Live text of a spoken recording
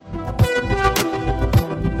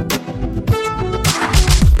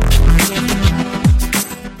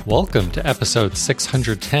Welcome to episode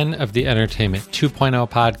 610 of the Entertainment 2.0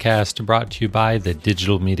 podcast, brought to you by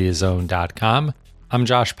thedigitalmediazone.com. I'm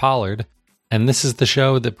Josh Pollard, and this is the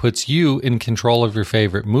show that puts you in control of your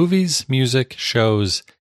favorite movies, music, shows,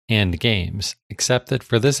 and games. Except that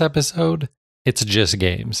for this episode, it's just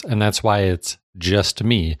games, and that's why it's just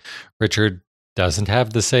me. Richard doesn't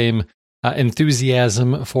have the same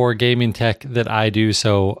enthusiasm for gaming tech that I do,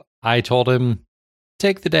 so I told him,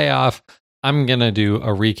 take the day off. I'm going to do a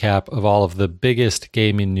recap of all of the biggest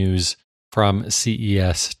gaming news from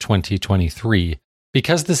CES 2023.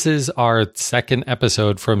 Because this is our second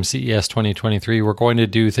episode from CES 2023, we're going to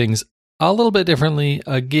do things a little bit differently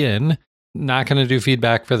again. Not going to do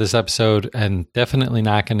feedback for this episode, and definitely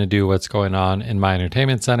not going to do what's going on in my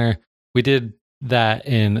entertainment center. We did that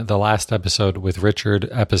in the last episode with Richard,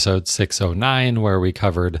 episode 609, where we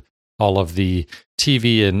covered all of the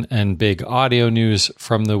TV and big audio news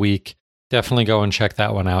from the week. Definitely go and check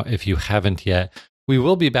that one out if you haven't yet. We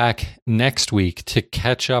will be back next week to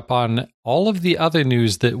catch up on all of the other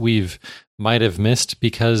news that we've might have missed,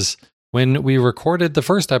 because when we recorded the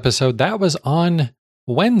first episode, that was on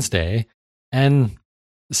Wednesday, and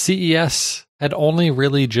CES had only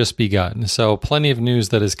really just begun. So plenty of news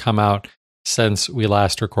that has come out since we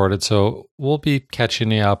last recorded. So we'll be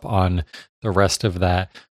catching you up on the rest of that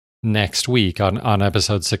next week on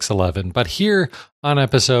episode 611. But here on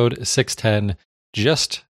episode 610,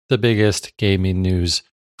 just the biggest gaming news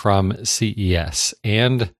from CES.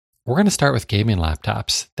 And we're going to start with gaming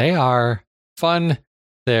laptops. They are fun.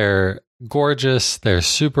 They're gorgeous. They're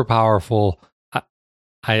super powerful.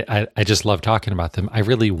 I just love talking about them. I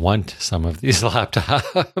really want some of these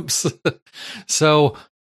laptops. So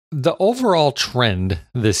the overall trend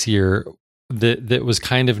this year that was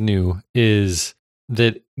kind of new is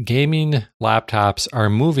that gaming laptops are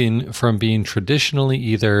moving from being traditionally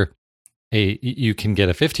either you can get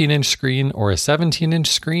a 15-inch screen or a 17-inch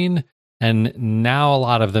screen, and now a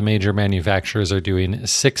lot of the major manufacturers are doing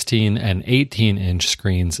 16 and 18-inch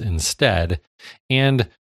screens instead. And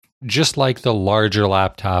just like the larger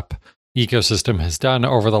laptop ecosystem has done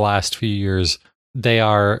over the last few years, they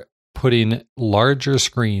are putting larger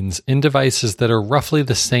screens in devices that are roughly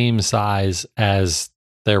the same size as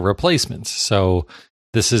their replacements. So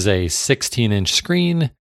this is a 16-inch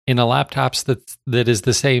screen in a laptop that is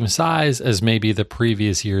the same size as maybe the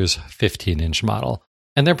previous year's 15-inch model.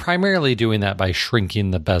 And they're primarily doing that by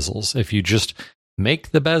shrinking the bezels. If you just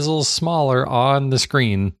make the bezels smaller on the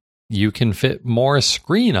screen, you can fit more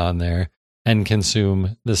screen on there and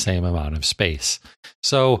consume the same amount of space.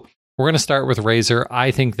 So we're going to start with Razer.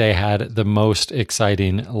 I think they had the most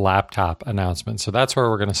exciting laptop announcement. So that's where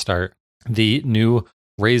we're going to start. The new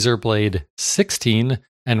Razer Blade 16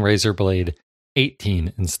 and Razer Blade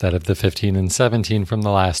 18 instead of the 15 and 17 from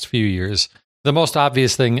the last few years. The most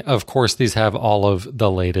obvious thing, of course, these have all of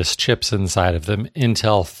the latest chips inside of them.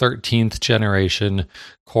 Intel 13th generation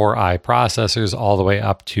Core i processors all the way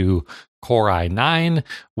up to Core i9,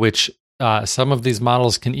 which some of these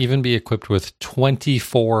models can even be equipped with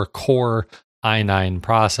 24 Core i9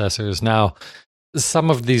 processors. Now, some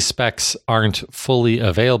of these specs aren't fully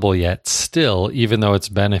available yet. Still, even though it's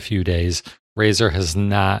been a few days, Razer has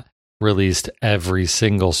not released every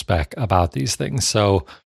single spec about these things. So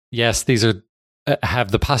yes, these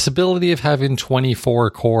have the possibility of having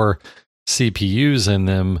 24 core CPUs in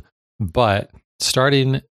them, but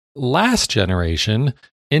starting last generation,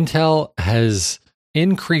 Intel has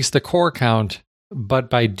increased the core count, but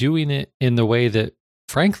by doing it in the way that,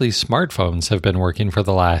 frankly, smartphones have been working for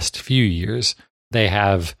the last few years. They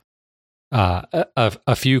have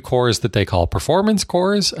a few cores that they call performance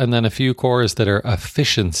cores, and then a few cores that are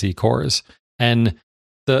efficiency cores. And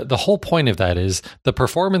the whole point of that is the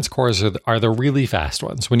performance cores are the really fast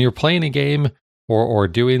ones. When you're playing a game or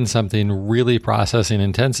doing something really processing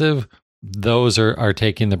intensive, those are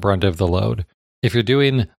taking the brunt of the load. If you're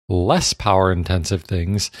doing less power intensive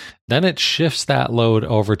things, then it shifts that load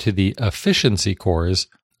over to the efficiency cores.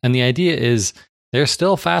 And the idea is they're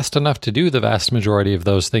still fast enough to do the vast majority of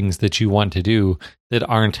those things that you want to do that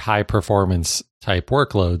aren't high performance type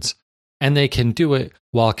workloads. And they can do it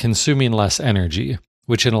while consuming less energy,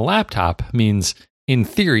 which in a laptop means, in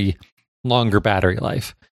theory, longer battery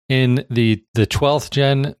life. In the 12th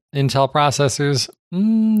gen Intel processors,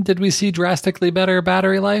 did we see drastically better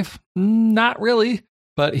battery life? Not really.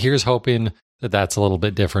 But here's hoping that that's a little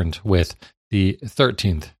bit different with the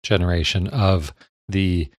 13th generation of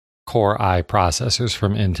the Core i processors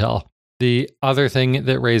from Intel. The other thing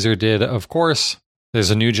that Razer did, of course,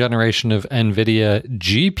 there's a new generation of NVIDIA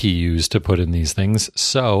GPUs to put in these things.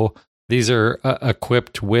 So these are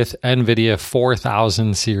equipped with NVIDIA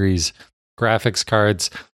 4000 series graphics cards,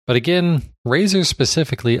 But again, Razer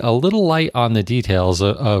specifically a little light on the details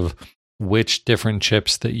of which different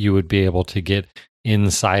chips that you would be able to get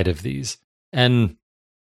inside of these. And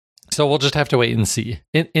so we'll just have to wait and see.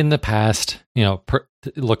 In the past,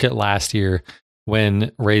 look at last year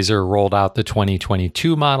when Razer rolled out the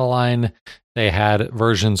 2022 model line, they had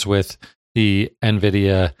versions with the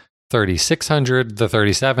NVIDIA 3600, the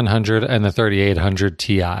 3700, and the 3800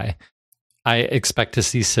 Ti. I expect to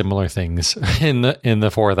see similar things in the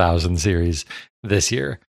 4000 series this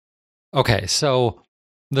year. Okay, so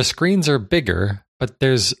the screens are bigger, but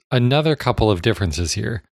there's another couple of differences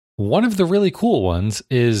here. One of the really cool ones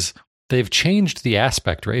is they've changed the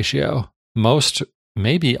aspect ratio. Most,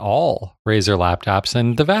 maybe all Razer laptops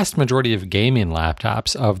and the vast majority of gaming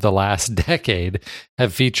laptops of the last decade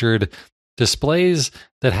have featured displays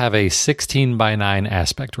that have a 16:9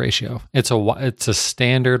 aspect ratio. It's a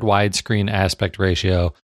standard widescreen aspect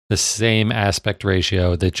ratio, the same aspect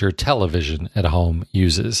ratio that your television at home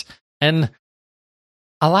uses. And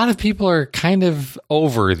a lot of people are kind of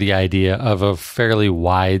over the idea of a fairly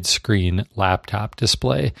widescreen laptop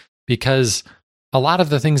display because a lot of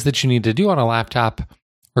the things that you need to do on a laptop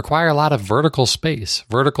require a lot of vertical space,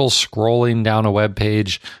 vertical scrolling down a web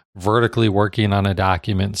page, vertically working on a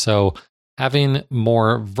document. So having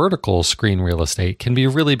more vertical screen real estate can be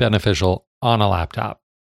really beneficial on a laptop.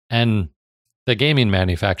 And the gaming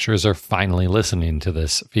manufacturers are finally listening to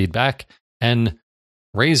this feedback. And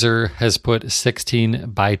Razer has put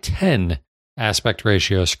 16:10 aspect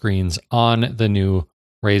ratio screens on the new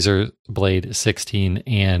Razer Blade 16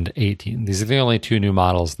 and 18. These are the only two new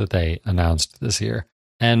models that they announced this year.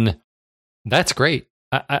 And that's great.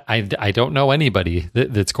 I don't know anybody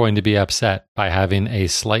that's going to be upset by having a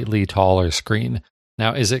slightly taller screen.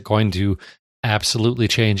 Now, is it going to absolutely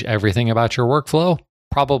change everything about your workflow?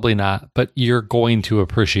 Probably not, but you're going to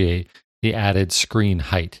appreciate the added screen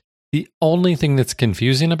height. The only thing that's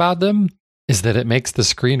confusing about them is that it makes the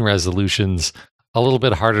screen resolutions a little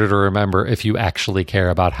bit harder to remember if you actually care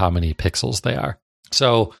about how many pixels they are.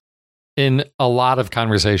 So in a lot of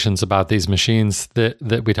conversations about these machines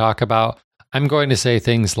that we talk about, I'm going to say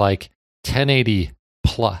things like 1080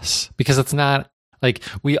 plus, because it's not like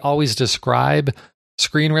we always describe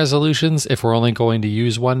screen resolutions if we're only going to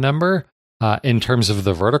use one number in terms of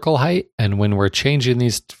the vertical height. And when we're changing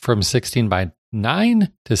these from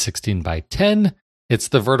 16:9 to 16:10, it's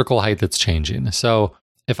the vertical height that's changing. So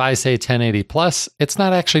if I say 1080 plus, it's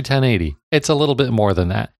not actually 1080. It's a little bit more than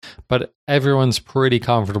that. But everyone's pretty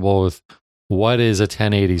comfortable with what is a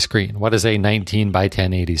 1080 screen? What is a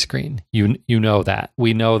 19:1080 screen? You know that.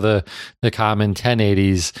 We know the common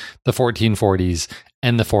 1080s, the 1440s,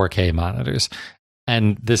 and the 4K monitors.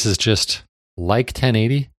 And this is just like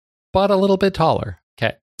 1080, but a little bit taller.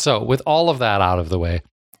 Okay. So with all of that out of the way,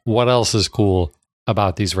 what else is cool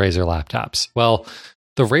about these Razer laptops? Well,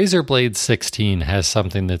 the Razer Blade 16 has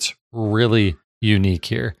something that's really unique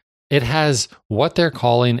here. It has what they're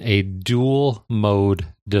calling a dual mode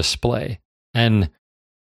display. And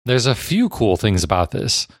there's a few cool things about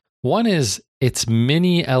this. One is it's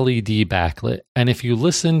mini LED backlit. And if you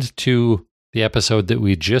listened to the episode that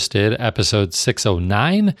we just did, episode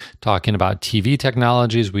 609, talking about TV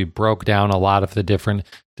technologies, we broke down a lot of the different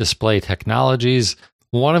display technologies.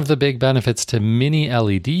 One of the big benefits to mini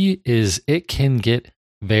LED is it can get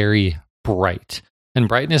very bright. And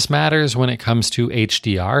brightness matters when it comes to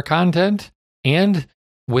HDR content. And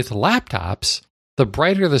with laptops, the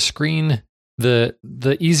brighter the screen,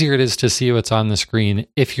 the easier it is to see what's on the screen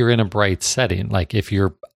if you're in a bright setting, like if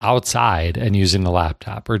you're outside and using the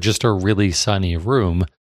laptop or just a really sunny room,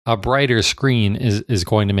 a brighter screen is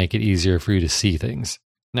going to make it easier for you to see things.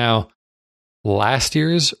 Now, last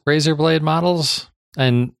year's Razer Blade models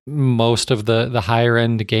and most of the higher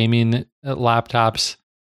end gaming laptops,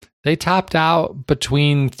 they topped out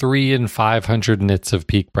between 300 and 500 nits of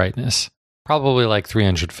peak brightness. Probably like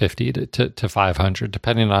 350 to 500,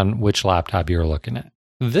 depending on which laptop you're looking at.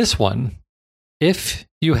 This one, if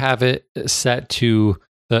you have it set to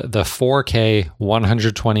the 4K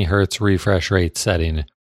 120 hertz refresh rate setting,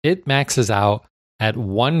 it maxes out at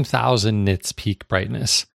 1000 nits peak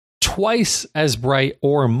brightness, twice as bright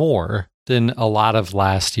or more than a lot of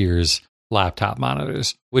last year's laptop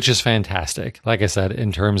monitors, which is fantastic. Like I said,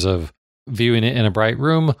 in terms of viewing it in a bright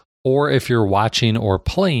room, or if you're watching or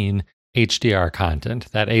playing HDR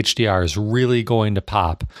content, that HDR is really going to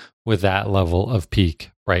pop with that level of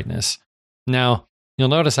peak brightness. Now, you'll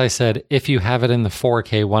notice I said if you have it in the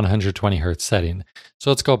 4K 120 hertz setting.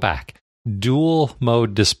 So let's go back. Dual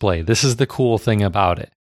mode display. This is the cool thing about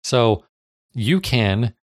it. So you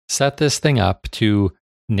can set this thing up to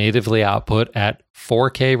natively output at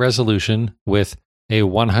 4K resolution with a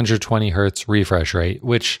 120 hertz refresh rate,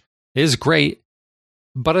 which is great,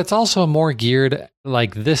 but it's also more geared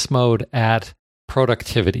like this mode at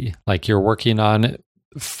productivity. Like you're working on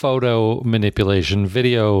photo manipulation,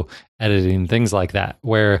 video editing, things like that,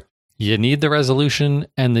 where you need the resolution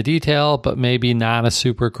and the detail, but maybe not a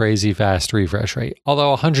super crazy fast refresh rate. Although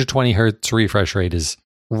 120 hertz refresh rate is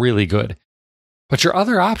really good. But your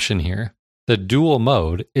other option here, the dual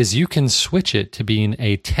mode, is you can switch it to being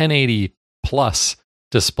a 1080 plus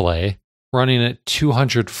display running at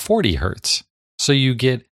 240 hertz. So you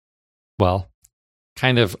get, well,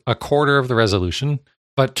 kind of a quarter of the resolution,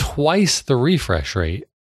 but twice the refresh rate.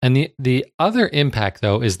 And the other impact,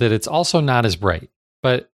 though, is that it's also not as bright.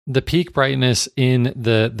 But the peak brightness in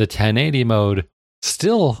the 1080 mode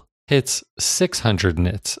still hits 600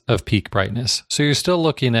 nits of peak brightness. So you're still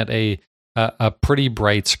looking at a pretty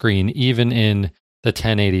bright screen, even in the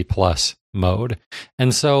 1080 plus mode.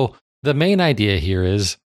 And so the main idea here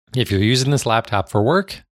is if you're using this laptop for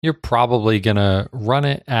work, you're probably going to run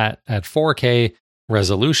it at 4K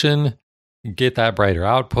resolution, get that brighter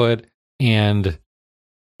output, and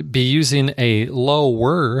be using a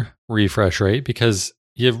lower refresh rate because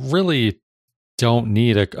you really don't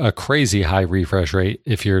need a crazy high refresh rate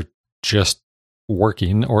if you're just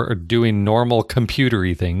working or doing normal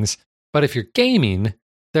computery things. But if you're gaming,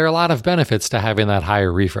 there are a lot of benefits to having that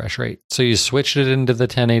higher refresh rate. So you switched it into the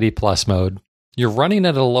 1080 plus mode. You're running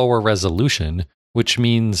at a lower resolution, which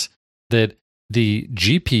means that the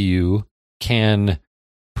GPU can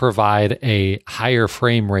provide a higher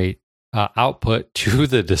frame rate output to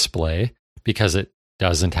the display because it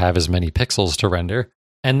doesn't have as many pixels to render.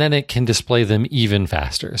 And then it can display them even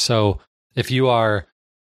faster. So if you are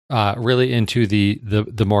really into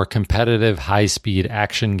the more competitive, high-speed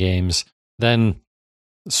action games, then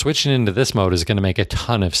switching into this mode is going to make a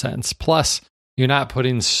ton of sense. Plus, you're not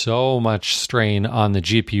putting so much strain on the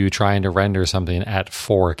GPU trying to render something at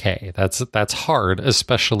 4K. That's hard,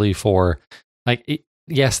 especially for,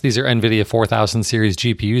 yes, these are NVIDIA 4000 series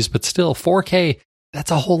GPUs, but still 4K,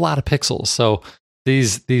 that's a whole lot of pixels. So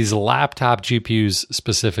these laptop GPUs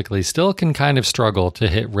specifically still can kind of struggle to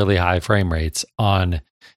hit really high frame rates on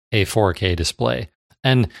a 4K display.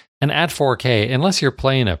 And at 4K, unless you're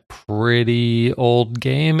playing a pretty old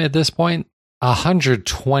game at this point,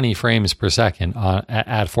 120 frames per second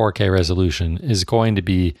at 4K resolution is going to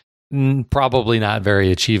be probably not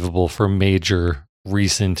very achievable for major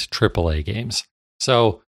recent AAA games.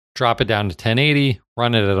 So drop it down to 1080,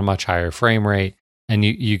 run it at a much higher frame rate, and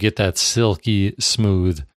you get that silky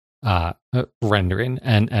smooth rendering,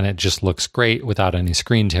 and it just looks great without any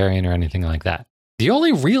screen tearing or anything like that. The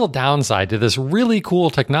only real downside to this really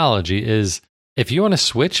cool technology is if you want to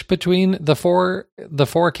switch between the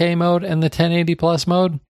 4K mode and the 1080 plus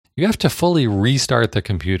mode, you have to fully restart the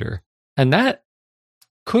computer. And that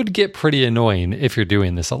could get pretty annoying if you're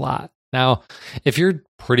doing this a lot. Now, if you're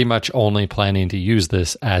pretty much only planning to use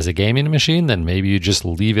this as a gaming machine, then maybe you just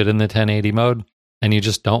leave it in the 1080 mode and you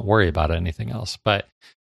just don't worry about anything else. But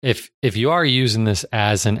if you are using this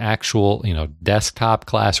as an actual, desktop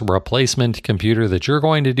class replacement computer that you're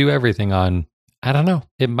going to do everything on, I don't know,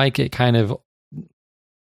 it might get kind of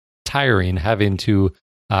tiring having to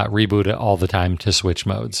reboot it all the time to switch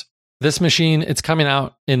modes. This machine, it's coming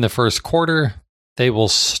out in the first quarter. They will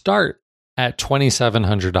start at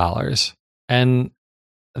 $2,700. And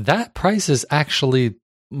that price is actually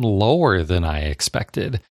lower than I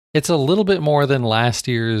expected. It's a little bit more than last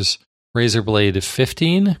year's Razer Blade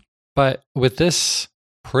 15, but with this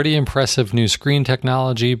pretty impressive new screen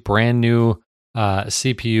technology, brand new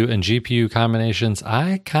CPU and GPU combinations,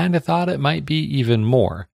 I kind of thought it might be even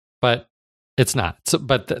more, but it's not. So,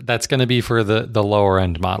 but that's going to be for the lower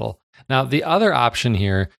end model. Now, the other option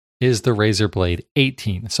here is the Razer Blade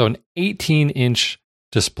 18. So an 18-inch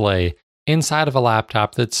display inside of a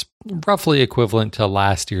laptop that's roughly equivalent to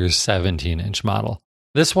last year's 17-inch model.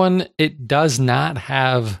 This one, it does not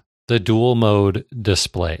have the dual mode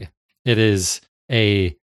display. It is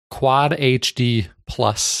a Quad HD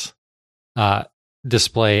Plus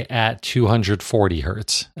display at 240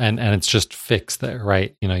 hertz, and it's just fixed there,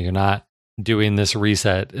 right? You're not doing this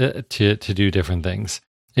reset to do different things.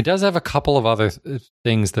 It does have a couple of other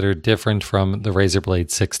things that are different from the Razer Blade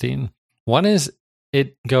 16. One is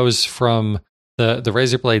it goes from the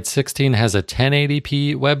Razer Blade 16 has a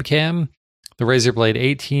 1080p webcam. The Razer Blade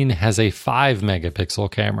 18 has a 5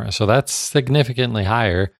 megapixel camera, so that's significantly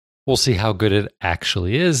higher. We'll see how good it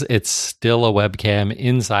actually is. It's still a webcam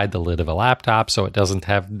inside the lid of a laptop, so it doesn't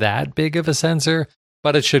have that big of a sensor,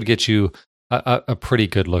 but it should get you a pretty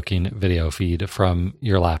good looking video feed from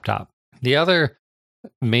your laptop. The other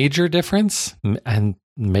major difference, and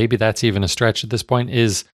maybe that's even a stretch at this point,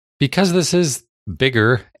 is because this is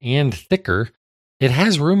bigger and thicker, it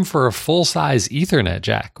has room for a full-size Ethernet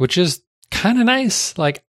jack, which is kind of nice.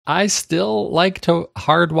 Like, I still like to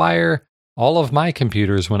hardwire all of my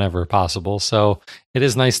computers whenever possible. So it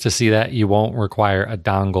is nice to see that you won't require a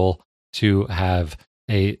dongle to have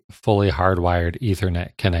a fully hardwired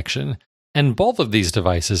Ethernet connection. And both of these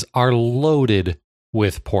devices are loaded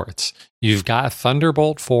with ports. You've got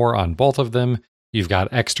Thunderbolt 4 on both of them. You've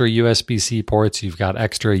got extra USB-C ports. You've got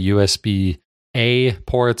extra USB-A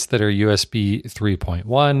ports that are USB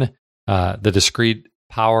 3.1, the discrete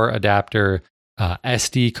power adapter,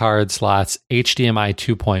 SD card slots, HDMI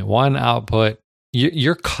 2.1 output.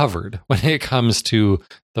 You're covered when it comes to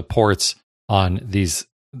the ports on these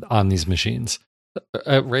machines.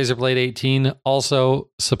 Razer Blade 18 also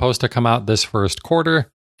supposed to come out this first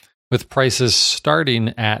quarter with prices starting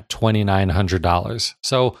at $2,900.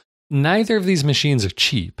 So neither of these machines are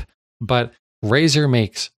cheap, but Razer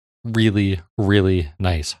makes really, really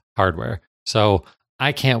nice hardware. So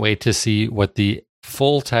I can't wait to see what the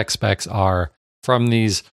full tech specs are from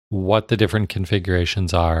these, what the different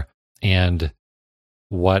configurations are, and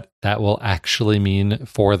what that will actually mean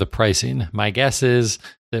for the pricing. My guess is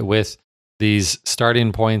that with these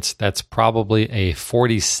starting points, that's probably a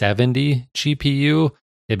 4070 GPU.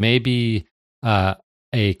 It may be a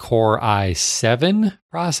Core i7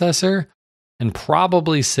 processor and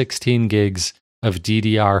probably 16 gigs of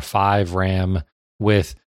DDR5 RAM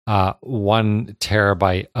with 1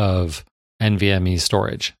 terabyte of NVMe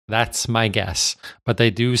storage. That's my guess. But they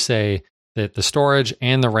do say that the storage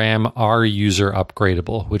and the RAM are user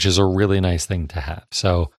upgradable, which is a really nice thing to have.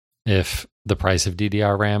 So if the price of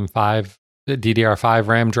DDR5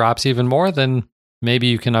 RAM drops even more, then maybe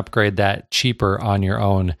you can upgrade that cheaper on your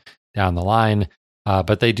own down the line.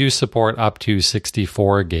 But they do support up to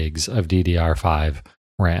 64 gigs of DDR5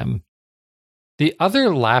 RAM. The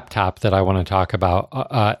other laptop that I want to talk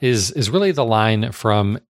about is really the line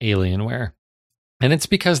from Alienware. And it's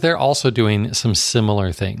because they're also doing some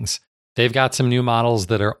similar things. They've got some new models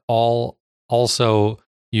that are all also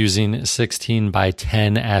using 16 by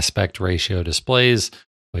 10 aspect ratio displays,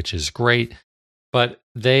 which is great. But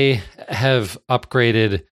they have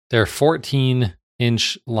upgraded their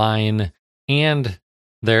 14-inch line, and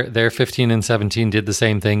their 15 and 17 did the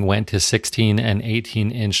same thing, went to 16 and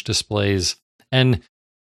 18-inch displays. And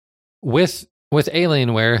with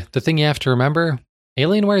Alienware, the thing you have to remember,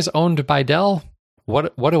 Alienware is owned by Dell.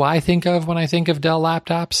 What do I think of when I think of Dell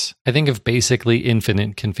laptops? I think of basically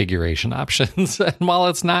infinite configuration options. And while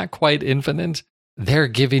it's not quite infinite, they're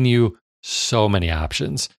giving you so many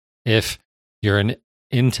options. If you're an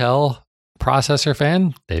Intel processor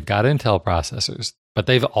fan, they've got Intel processors, but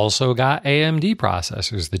they've also got AMD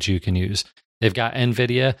processors that you can use. They've got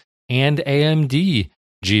NVIDIA and AMD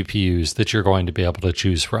GPUs that you're going to be able to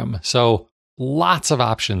choose from. So lots of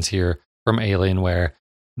options here from Alienware.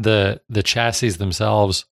 The chassis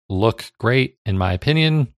themselves look great, in my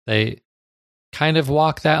opinion. They kind of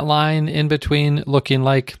walk that line in between looking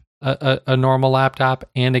like a normal laptop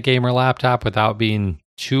and a gamer laptop without being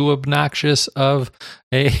too obnoxious of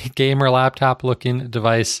a gamer laptop looking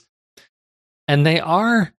device. And they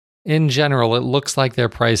are, in general, it looks like their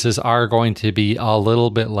prices are going to be a little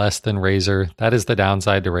bit less than Razer. That is the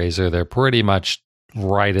downside to Razer. They're pretty much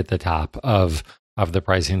right at the top of the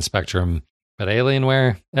pricing spectrum. But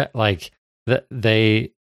Alienware, like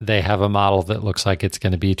they have a model that looks like it's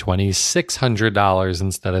going to be $2,600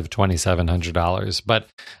 instead of $2,700. But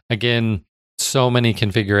again, so many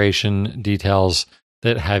configuration details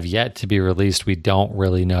that have yet to be released. We don't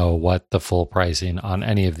really know what the full pricing on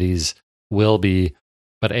any of these will be.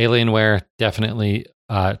 But Alienware definitely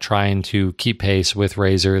trying to keep pace with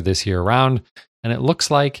Razer this year around. And it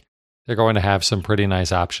looks like they're going to have some pretty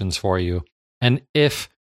nice options for you. And if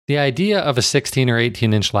the idea of a 16 or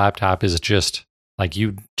 18-inch laptop is just like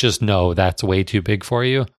you just know that's way too big for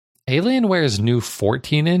you, Alienware's new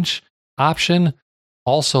 14-inch option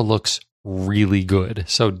also looks really good.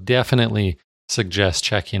 So definitely suggest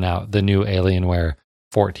checking out the new Alienware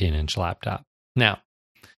 14-inch laptop. Now,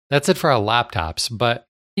 that's it for our laptops, but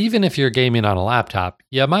even if you're gaming on a laptop,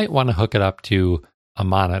 you might want to hook it up to a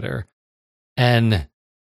monitor. And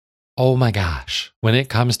oh my gosh, when it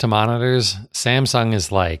comes to monitors, Samsung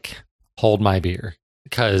is like, hold my beer,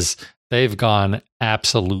 because they've gone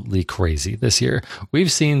absolutely crazy this year.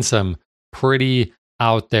 We've seen some pretty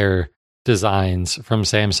out there designs from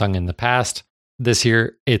Samsung in the past. This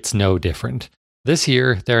year, it's no different. This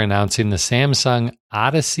year, they're announcing the Samsung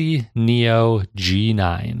Odyssey Neo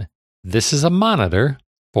G9. This is a monitor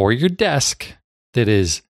for your desk that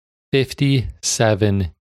is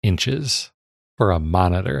 57 inches. for a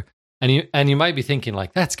monitor. And you might be thinking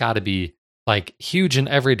like, that's got to be like huge in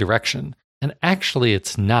every direction. And actually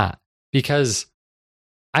it's not, because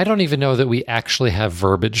I don't even know that we actually have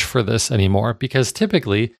verbiage for this anymore, because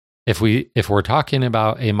typically if we're talking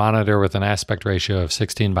about a monitor with an aspect ratio of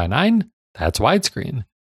 16:9, that's widescreen.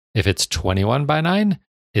 If it's 21:9,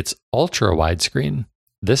 it's ultra widescreen.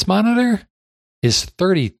 This monitor is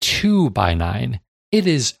 32:9. It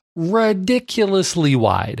is ridiculously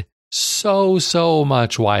wide. So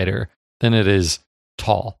much wider than it is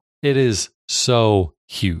tall. It is so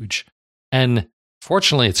huge. And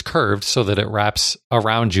fortunately, it's curved so that it wraps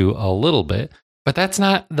around you a little bit. But that's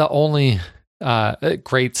not the only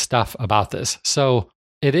great stuff about this. So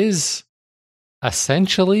it is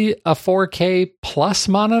essentially a 4K plus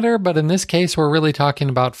monitor, but in this case, we're really talking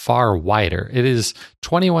about far wider. It is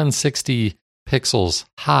 2160 pixels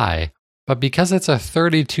high, but because it's a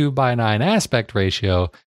 32:9 aspect ratio,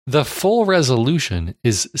 the full resolution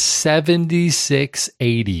is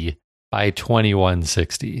 7680 by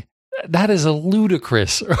 2160. That is a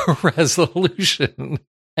ludicrous resolution.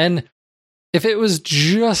 And if it was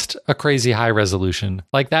just a crazy high resolution,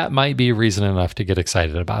 like that might be reason enough to get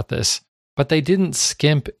excited about this. But they didn't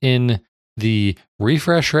skimp in the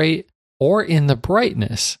refresh rate or in the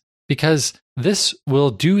brightness, because this will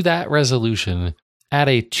do that resolution at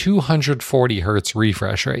a 240 hertz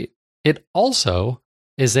refresh rate. It also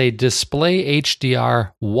is a Display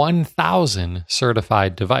HDR 1000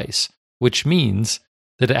 certified device, which means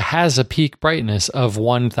that it has a peak brightness of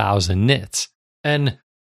 1000 nits. And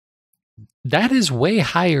that is way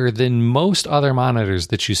higher than most other monitors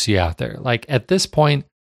that you see out there. Like at this point,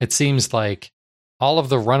 it seems like all of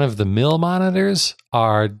the run-of-the-mill monitors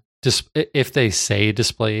are, if they say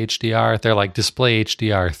Display HDR, they're like Display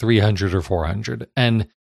HDR 300 or 400. And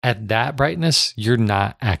at that brightness, you're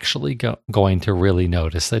not actually going to really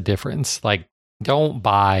notice a difference. Like, don't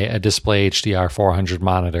buy a Display HDR 400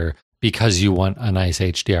 monitor because you want a nice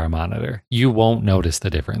HDR monitor. You won't notice the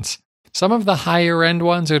difference. Some of the higher end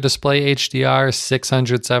ones are Display HDR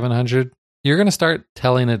 600, 700. You're going to start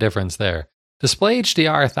telling a difference there. Display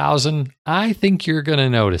HDR 1000, I think you're going to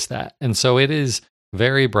notice that. And so it is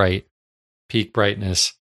very bright, peak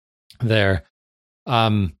brightness there.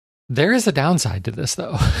 There is a downside to this,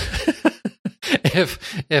 though.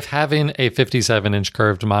 If having a 57-inch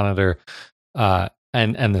curved monitor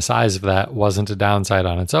and the size of that wasn't a downside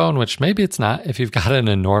on its own, which maybe it's not if you've got an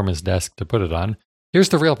enormous desk to put it on, here's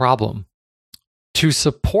the real problem. To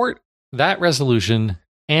support that resolution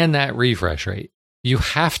and that refresh rate, you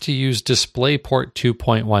have to use DisplayPort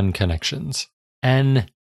 2.1 connections.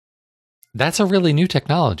 And that's a really new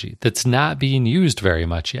technology that's not being used very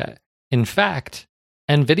much yet. In fact,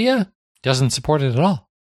 NVIDIA doesn't support it at all.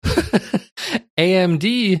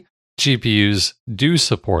 AMD GPUs do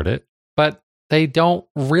support it, but they don't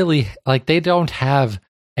really, like, they don't have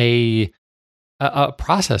a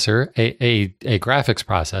processor, a graphics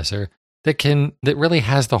processor that really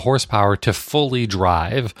has the horsepower to fully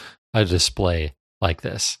drive a display like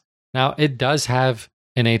this. Now, it does have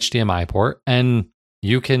an HDMI port, and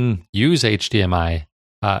you can use HDMI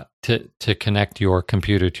to connect your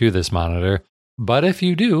computer to this monitor. But if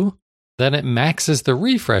you do, then it maxes the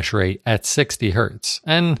refresh rate at 60 hertz.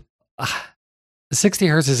 And 60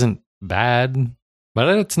 hertz isn't bad,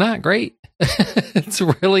 but it's not great. It's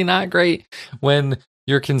really not great when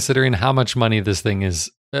you're considering how much money this thing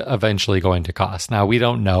is eventually going to cost. Now, we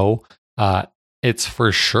don't know. It's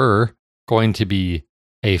for sure going to be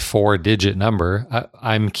a 4-digit number.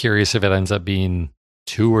 I'm curious if it ends up being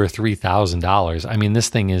 $2,000 or $3,000. I mean, this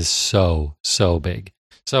thing is so big.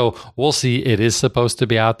 So we'll see. It is supposed to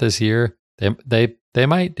be out this year. They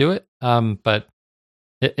might do it. But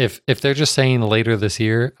if they're just saying later this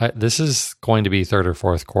year, this is going to be third or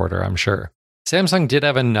fourth quarter, I'm sure. Samsung did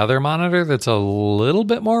have another monitor that's a little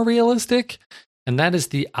bit more realistic, and that is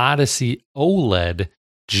the Odyssey OLED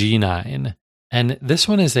G9. And this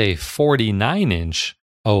one is a 49-inch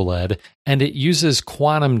OLED, and it uses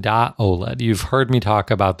quantum dot OLED. You've heard me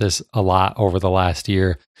talk about this a lot over the last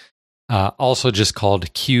year. Also just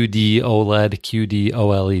called QD OLED, QD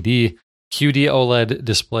OLED. QD OLED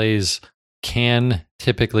displays can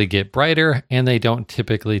typically get brighter, and they don't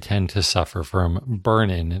typically tend to suffer from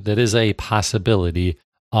burn-in. That is a possibility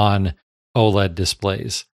on OLED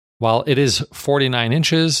displays. While it is 49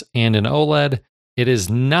 inches and an OLED, it is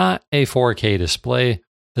not a 4K display.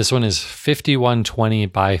 This one is 5120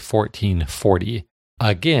 by 1440.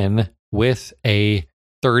 Again, with a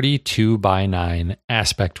 32:9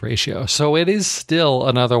 aspect ratio. So it is still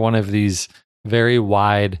another one of these very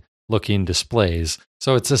wide looking displays.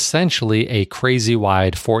 So it's essentially a crazy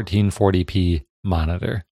wide 1440p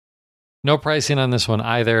monitor. No pricing on this one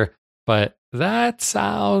either, but that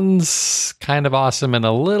sounds kind of awesome and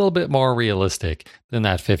a little bit more realistic than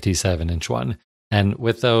that 57-inch one. And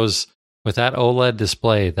with that OLED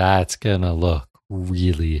display, that's going to look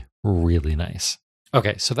really, really nice.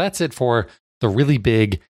 Okay, so that's it for the really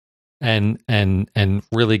big and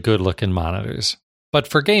really good looking monitors. But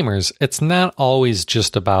for gamers, it's not always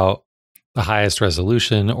just about the highest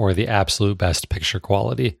resolution or the absolute best picture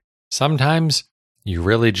quality. Sometimes you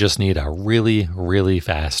really just need a really, really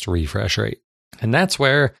fast refresh rate. And that's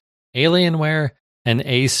where Alienware and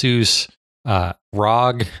Asus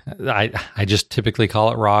ROG, I just typically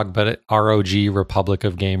call it ROG, but ROG, Republic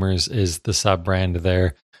of Gamers, is the sub-brand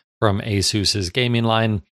there from Asus's gaming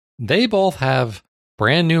line. They both have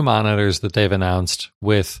brand new monitors that they've announced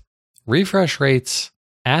with refresh rates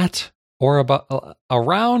at or above,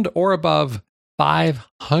 around or above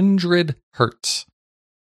 500 hertz.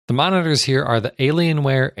 The monitors here are the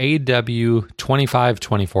Alienware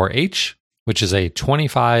AW2524H, which is a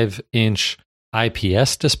 25-inch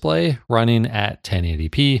IPS display running at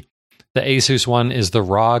 1080p. The Asus one is the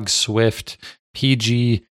ROG Swift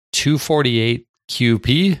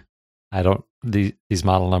PG248QP. These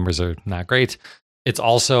model numbers are not great. It's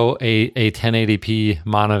also a 1080p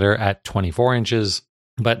monitor at 24 inches,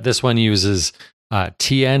 but this one uses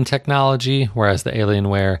TN technology, whereas the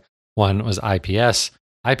Alienware one was IPS.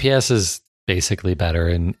 IPS is basically better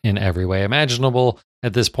in every way imaginable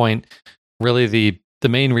at this point. Really, the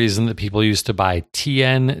main reason that people used to buy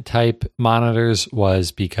TN type monitors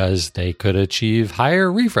was because they could achieve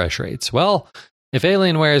higher refresh rates. Well, if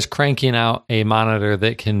Alienware is cranking out a monitor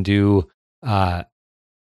that can do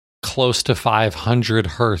close to 500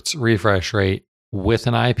 hertz refresh rate with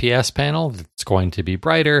an IPS panel that's going to be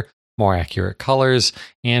brighter, more accurate colors,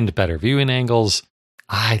 and better viewing angles,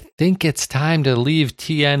 I think it's time to leave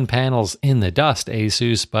TN panels in the dust,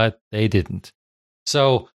 Asus, but they didn't.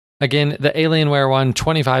 So again, the Alienware one,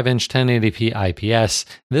 25-inch 1080p IPS.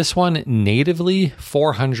 This one natively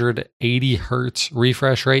 480 hertz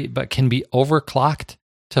refresh rate, but can be overclocked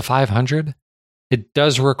to 500. It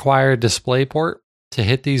does require a DisplayPort to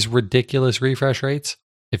hit these ridiculous refresh rates.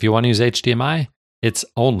 If you want to use HDMI, it's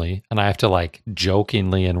only, and I have to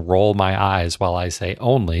jokingly and roll my eyes while I say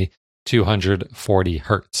only, 240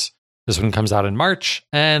 hertz. This one comes out in March,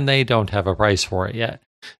 and they don't have a price for it yet.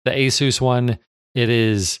 The Asus one, it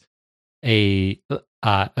is a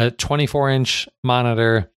 24-inch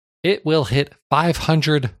monitor. It will hit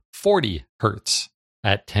 540 hertz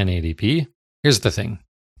at 1080p. Here's the thing.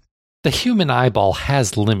 The human eyeball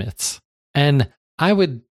has limits, and I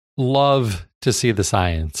would love to see the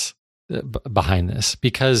science behind this,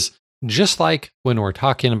 because just like when we're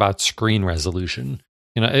talking about screen resolution,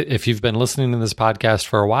 if you've been listening to this podcast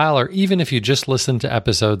for a while, or even if you just listened to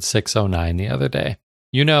episode 609 the other day,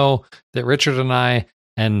 you know that Richard and I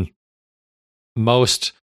and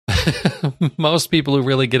most people who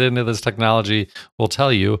really get into this technology will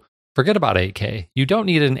tell you, forget about 8K. You don't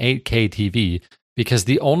need an 8K TV, because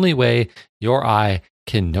the only way your eye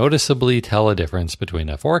can noticeably tell a difference between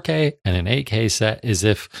a 4K and an 8K set is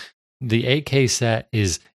if the 8K set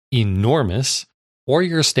is enormous or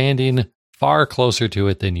you're standing far closer to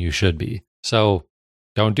it than you should be. So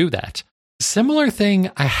don't do that. Similar thing,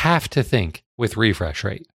 I have to think, with refresh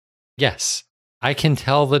rate. Yes, I can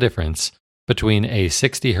tell the difference between a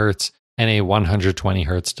 60 hertz and a 120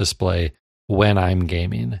 hertz display when I'm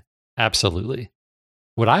gaming. Absolutely.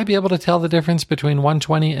 Would I be able to tell the difference between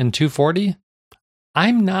 120 and 240?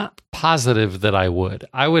 I'm not positive that I would.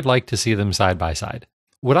 I would like to see them side by side.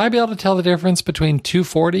 Would I be able to tell the difference between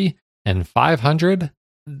 240 and 500?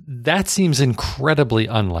 That seems incredibly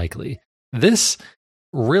unlikely. This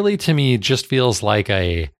really, to me, just feels like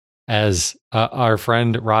as our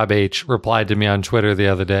friend Rob H. replied to me on Twitter the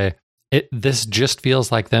other day, this just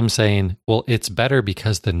feels like them saying, well, it's better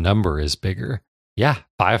because the number is bigger. Yeah,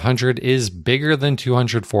 500 is bigger than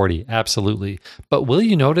 240, absolutely. But will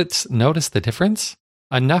you notice the difference?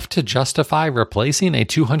 Enough to justify replacing a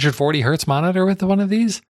 240 hertz monitor with one of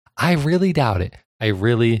these? I really doubt it. I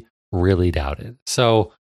really, really doubt it.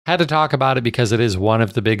 So had to talk about it because it is one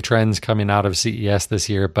of the big trends coming out of CES this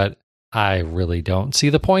year, but I really don't see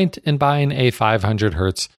the point in buying a 500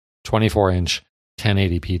 hertz 24-inch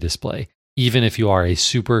 1080p display. Even if you are a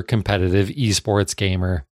super competitive esports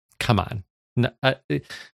gamer, come on.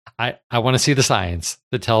 I want to see the science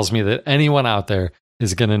that tells me that anyone out there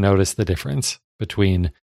is going to notice the difference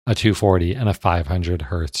between a 240 and a 500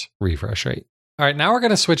 hertz refresh rate. All right, now we're going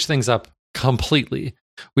to switch things up completely.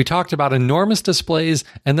 We talked about enormous displays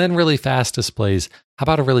and then really fast displays. How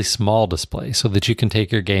about a really small display so that you can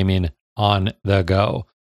take your gaming on the go?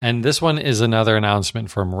 And this one is another announcement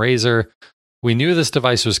from Razer. We knew this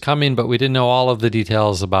device was coming, but we didn't know all of the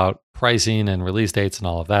details about pricing and release dates and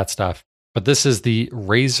all of that stuff. But this is the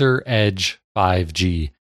Razer Edge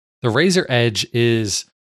 5G. The Razer Edge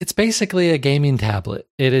it's basically a gaming tablet.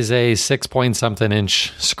 It is a 6-point-something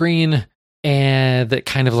inch screen and that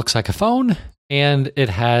kind of looks like a phone. And it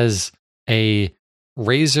has a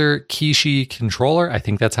Razer Kishi controller. I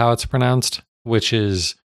think that's how it's pronounced, which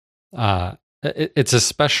is, it's a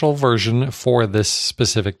special version for this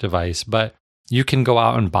specific device. But you can go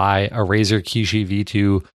out and buy a Razer Kishi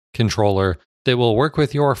V2 controller that will work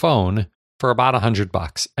with your phone for about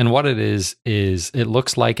 $100. And what it is it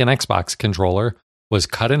looks like an Xbox controller was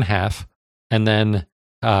cut in half and then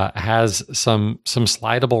has some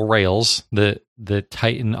slidable rails that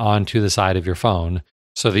tighten onto the side of your phone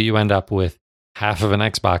so that you end up with half of an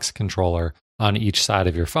Xbox controller on each side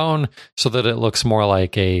of your phone so that it looks more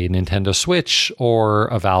like a Nintendo Switch or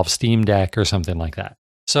a Valve Steam Deck or something like that.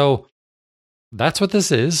 So that's what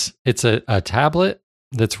this is. It's a tablet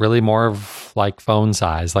that's really more of like phone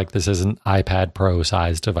size, like this is an iPad Pro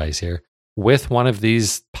size device here, with one of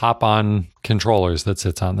these pop-on controllers that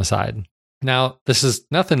sits on the side. Now, this is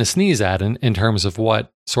nothing to sneeze at in terms of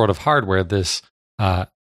what sort of hardware this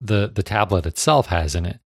the tablet itself has in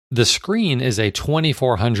it. The screen is a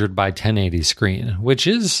 2400 by 1080 screen, which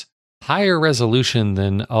is higher resolution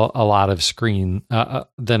than a lot of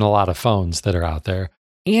phones that are out there.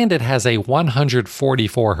 And it has a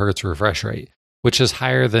 144 hertz refresh rate, which is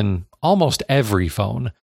higher than almost every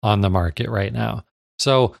phone on the market right now.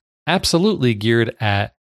 So absolutely geared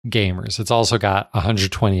at gamers. It's also got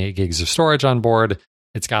 128 gigs of storage on board.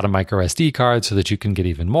 It's got a micro SD card so that you can get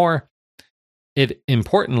even more. It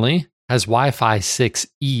importantly has Wi-Fi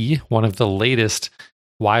 6E, one of the latest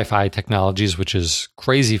Wi-Fi technologies, which is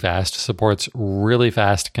crazy fast, supports really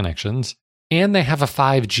fast connections. And they have a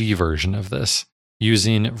 5G version of this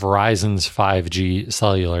using Verizon's 5G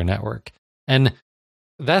cellular network. And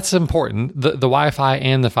that's important, the Wi-Fi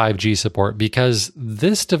and the 5G support, because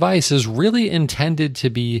this device is really intended to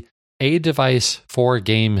be a device for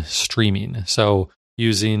game streaming. So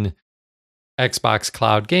using Xbox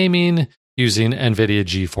Cloud Gaming, using NVIDIA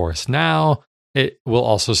GeForce Now. It will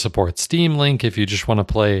also support Steam Link if you just want to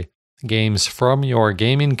play games from your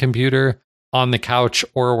gaming computer on the couch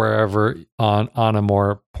or wherever on a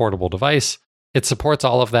more portable device. It supports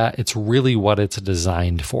all of that. It's really what it's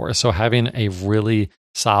designed for. So having a really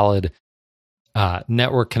solid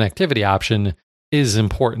network connectivity option is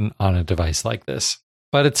important on a device like this.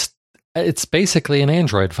 But it's basically an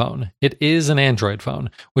Android phone. It is an Android phone,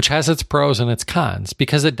 which has its pros and its cons,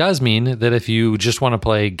 because it does mean that if you just want to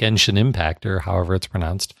play Genshin Impact, or however it's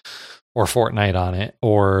pronounced, or Fortnite on it,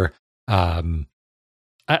 or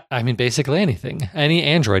basically anything, any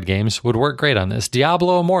Android games would work great on this.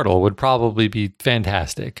 Diablo Immortal would probably be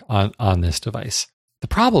fantastic on this device. The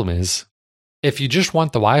problem is, if you just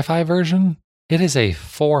want the Wi-Fi version, it is a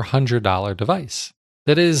 $400 device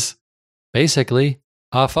that is basically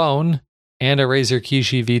a phone and a Razer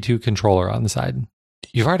Kishi V2 controller on the side.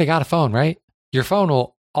 You've already got a phone, right? Your phone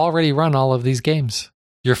will already run all of these games.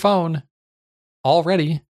 Your phone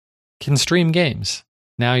already can stream games.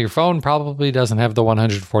 Now, your phone probably doesn't have the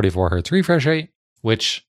 144 hertz refresh rate,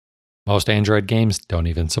 which most Android games don't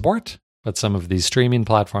even support, but some of these streaming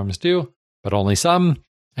platforms do, but only some,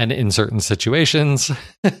 and in certain situations.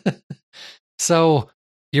 So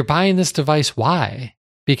you're buying this device, why?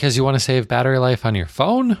 Because you want to save battery life on your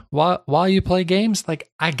phone while you play games? Like,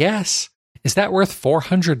 I guess. Is that worth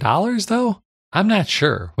 $400 though? I'm not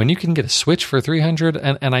sure. When you can get a Switch for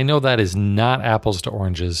 $300, and I know that is not apples to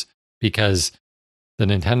oranges, because the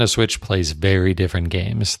Nintendo Switch plays very different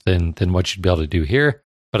games than what you'd be able to do here.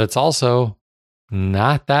 But it's also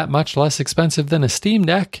not that much less expensive than a Steam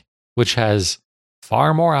Deck, which has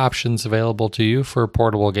far more options available to you for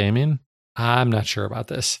portable gaming. I'm not sure about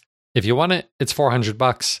this. If you want it, it's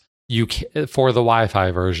 $400. For the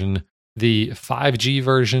Wi-Fi version. The 5G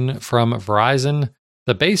version from Verizon,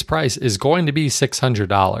 the base price is going to be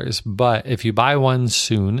 $600. But if you buy one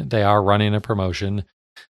soon, they are running a promotion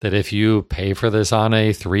that if you pay for this on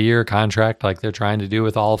a 3-year contract, like they're trying to do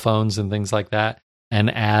with all phones and things like that, and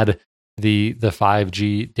add the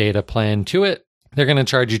 5G data plan to it, they're going to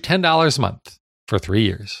charge you $10 a month for 3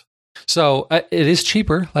 years. So it is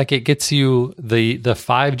cheaper. Like, it gets you the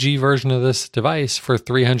 5G version of this device for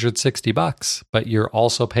 $360, but you're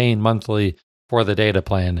also paying monthly for the data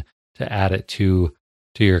plan to add it to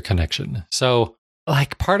your connection. So,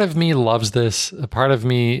 like, part of me loves this. A part of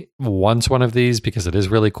me wants one of these because it is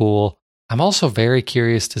really cool. I'm also very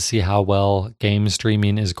curious to see how well game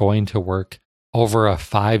streaming is going to work over a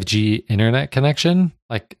 5G internet connection.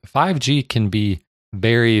 Like 5G can be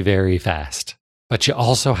very, very fast, but you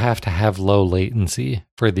also have to have low latency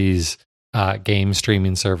for these game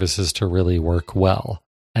streaming services to really work well.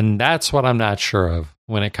 And that's what I'm not sure of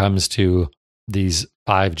when it comes to these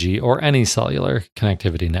 5G or any cellular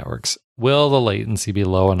connectivity networks. Will the latency be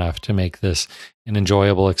low enough to make this an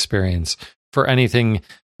enjoyable experience for anything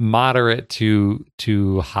moderate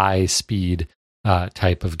to high speed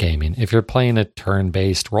type of gaming? If you're playing a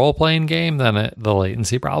turn-based role-playing game, then the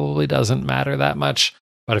latency probably doesn't matter that much.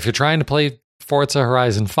 But if you're trying to play Forza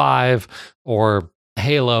Horizon 5 or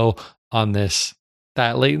Halo on this,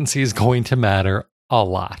 that latency is going to matter a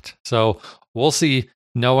lot. So we'll see.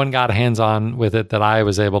 No one got hands-on with it that I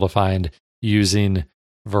was able to find using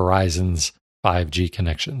Verizon's 5G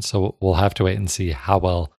connection. So we'll have to wait and see how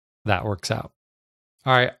well that works out.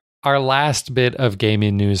 All right. Our last bit of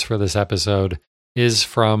gaming news for this episode is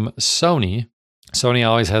from Sony. Sony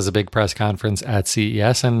always has a big press conference at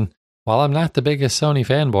CES. And while I'm not the biggest Sony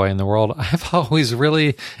fanboy in the world, I've always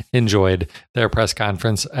really enjoyed their press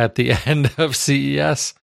conference at the end of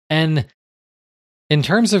CES. And in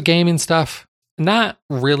terms of gaming stuff, not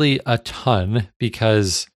really a ton,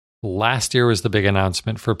 because last year was the big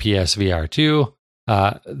announcement for PSVR 2.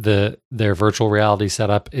 Their virtual reality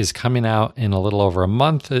setup is coming out in a little over a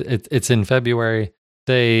month. It's in February.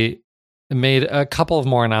 They made a couple of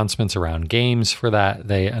more announcements around games for that.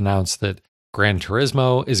 They announced that Gran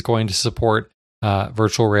Turismo is going to support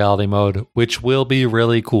virtual reality mode, which will be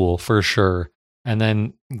really cool for sure. And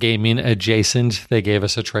then gaming adjacent, they gave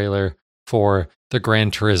us a trailer for the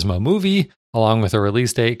Gran Turismo movie, along with a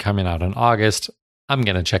release date coming out in August. I'm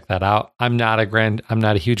going to check that out. I'm not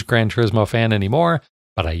a huge Gran Turismo fan anymore,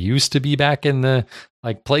 but I used to be back in the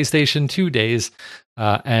PlayStation 2 days,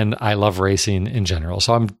 and I love racing in general.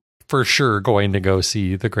 So I'm for sure going to go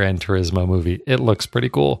see the Gran Turismo movie. It looks pretty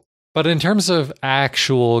cool. But in terms of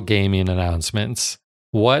actual gaming announcements,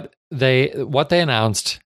 what they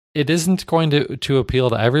announced, it isn't going to appeal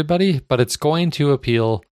to everybody, but it's going to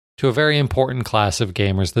appeal to a very important class of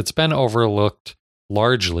gamers that's been overlooked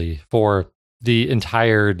largely for the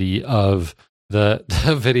entirety of the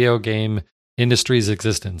video game industry's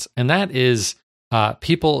existence. And that is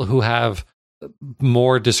people who have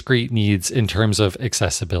more discrete needs in terms of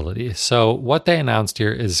accessibility. So what they announced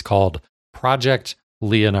here is called Project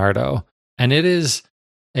Leonardo. And it is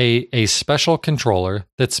a special controller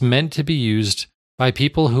that's meant to be used by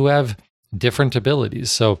people who have different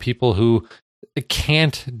abilities. So people who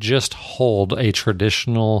can't just hold a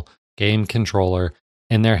traditional game controller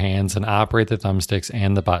in their hands and operate the thumbsticks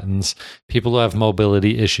and the buttons, people who have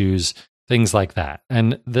mobility issues, things like that.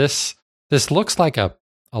 And this looks like a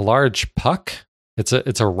large puck. It's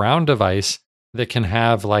a round device that can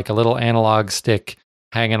have like a little analog stick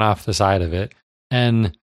hanging off the side of it.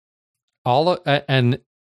 And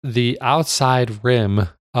the outside rim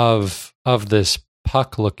of this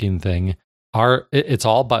puck looking thing it's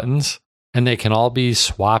all buttons, and they can all be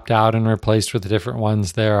swapped out and replaced with different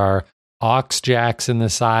ones. There are aux jacks in the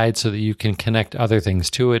side so that you can connect other things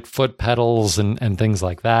to it, foot pedals and things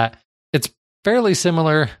like that. It's fairly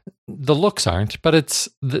similar. The looks aren't, but it's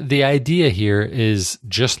the idea here is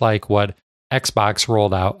just like what Xbox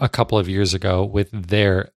rolled out a couple of years ago with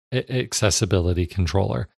their accessibility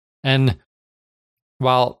controller. And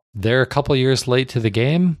while they're a couple of years late to the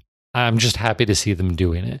game, I'm just happy to see them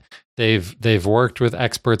doing it. They've worked with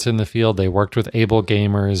experts in the field. They worked with Able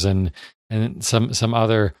Gamers and some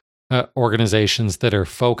other organizations that are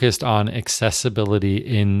focused on accessibility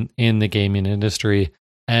in the gaming industry.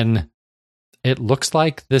 And it looks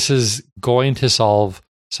like this is going to solve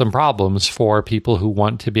some problems for people who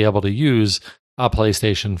want to be able to use a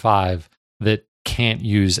PlayStation 5 that can't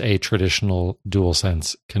use a traditional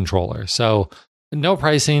DualSense controller. So no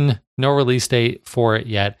pricing, no release date for it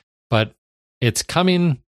yet, but it's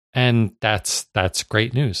coming, and that's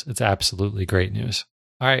great news. It's absolutely great news.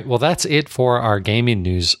 All right, well, that's it for our gaming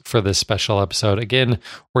news for this special episode. Again,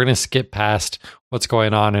 we're going to skip past what's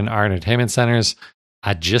going on in our entertainment centers.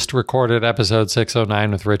 I just recorded episode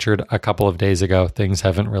 609 with Richard a couple of days ago. Things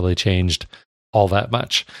haven't really changed all that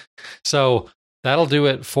much. So that'll do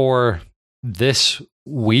it for this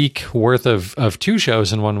week worth of two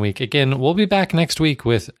shows in 1 week. Again, we'll be back next week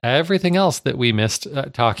with everything else that we missed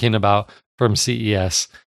talking about from CES.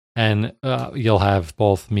 And you'll have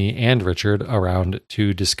both me and Richard around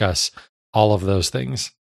to discuss all of those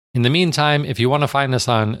things. In the meantime, if you want to find us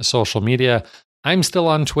on social media, I'm still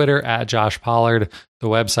on Twitter at Josh Pollard. The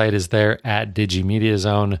website is there at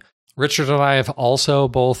DigiMediaZone. Richard and I have also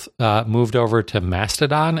both moved over to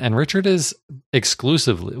Mastodon, and Richard is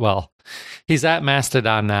exclusively, well, he's at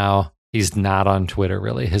Mastodon now, He's not on Twitter,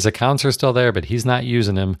 really. His accounts are still there, but he's not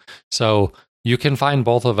using them. So you can find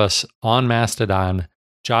both of us on Mastodon,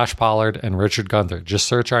 Josh Pollard and Richard Gunther. Just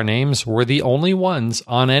search our names. We're the only ones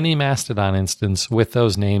on any Mastodon instance with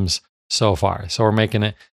those names so far. So we're making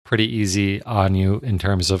it pretty easy on you in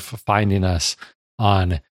terms of finding us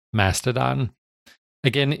on Mastodon.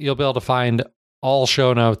 Again, you'll be able to find all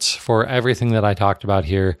show notes for everything that I talked about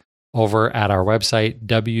here over at our website,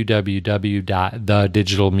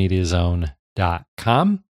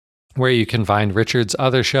 www.thedigitalmediazone.com, where you can find Richard's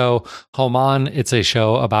other show, Home On. It's a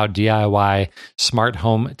show about DIY smart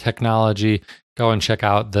home technology. Go and check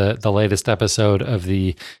out the latest episode of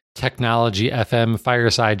the Technology FM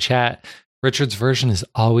Fireside Chat. Richard's version is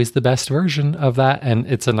always the best version of that, and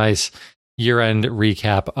it's a nice year-end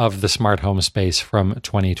recap of the smart home space from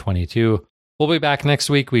 2022. We'll be back next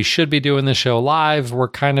week. We should be doing the show live. We're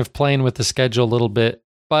kind of playing with the schedule a little bit,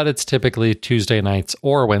 but it's typically Tuesday nights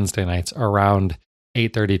or Wednesday nights around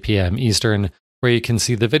 8:30 p.m. Eastern, where you can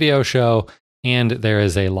see the video show, and there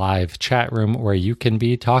is a live chat room where you can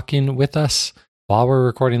be talking with us while we're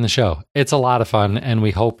recording the show. It's a lot of fun, and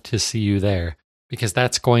we hope to see you there, because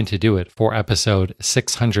that's going to do it for episode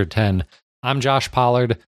 610. I'm Josh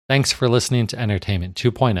Pollard. Thanks for listening to Entertainment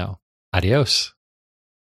 2.0. Adios.